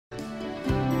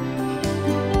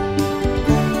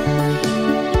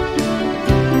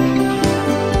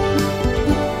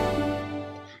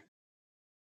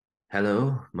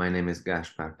Hello, my name is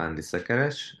Gáspar Pándy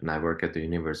Skezeres, and I work at the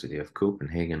University of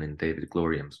Copenhagen in David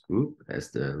Gloriam's group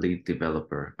as the lead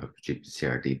developer of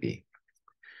GPCRdb.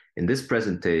 In this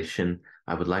presentation,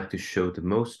 I would like to show the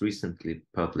most recently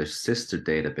published sister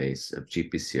database of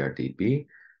GPCRdb,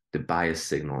 the Bias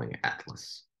Signaling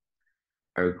Atlas.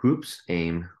 Our group's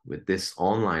aim with this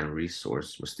online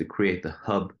resource was to create a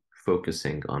hub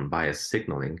focusing on bias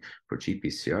signaling for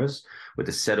GPCRs with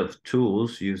a set of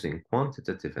tools using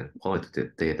quantitative and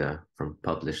qualitative data from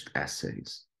published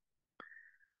assays.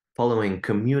 Following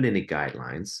community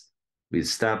guidelines, we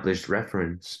established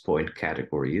reference point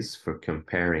categories for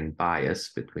comparing bias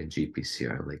between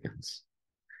GPCR ligands.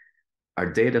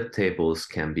 Our data tables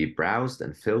can be browsed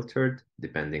and filtered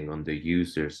depending on the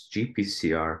user's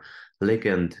GPCR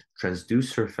ligand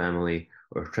transducer family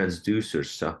or transducer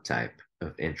subtype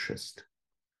of interest.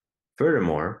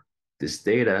 Furthermore, this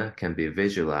data can be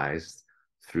visualized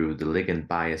through the ligand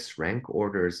bias rank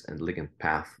orders and ligand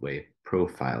pathway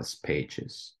profiles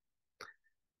pages.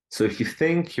 So if you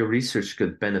think your research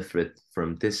could benefit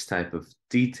from this type of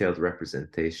detailed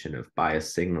representation of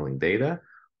bias signaling data,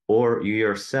 or you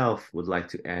yourself would like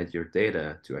to add your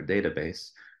data to our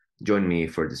database, join me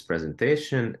for this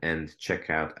presentation and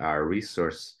check out our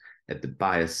resource at the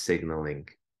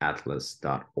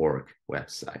biassignalingatlas.org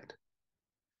website.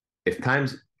 If time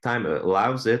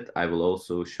allows it, I will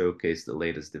also showcase the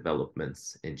latest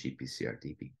developments in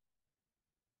GPCRdb.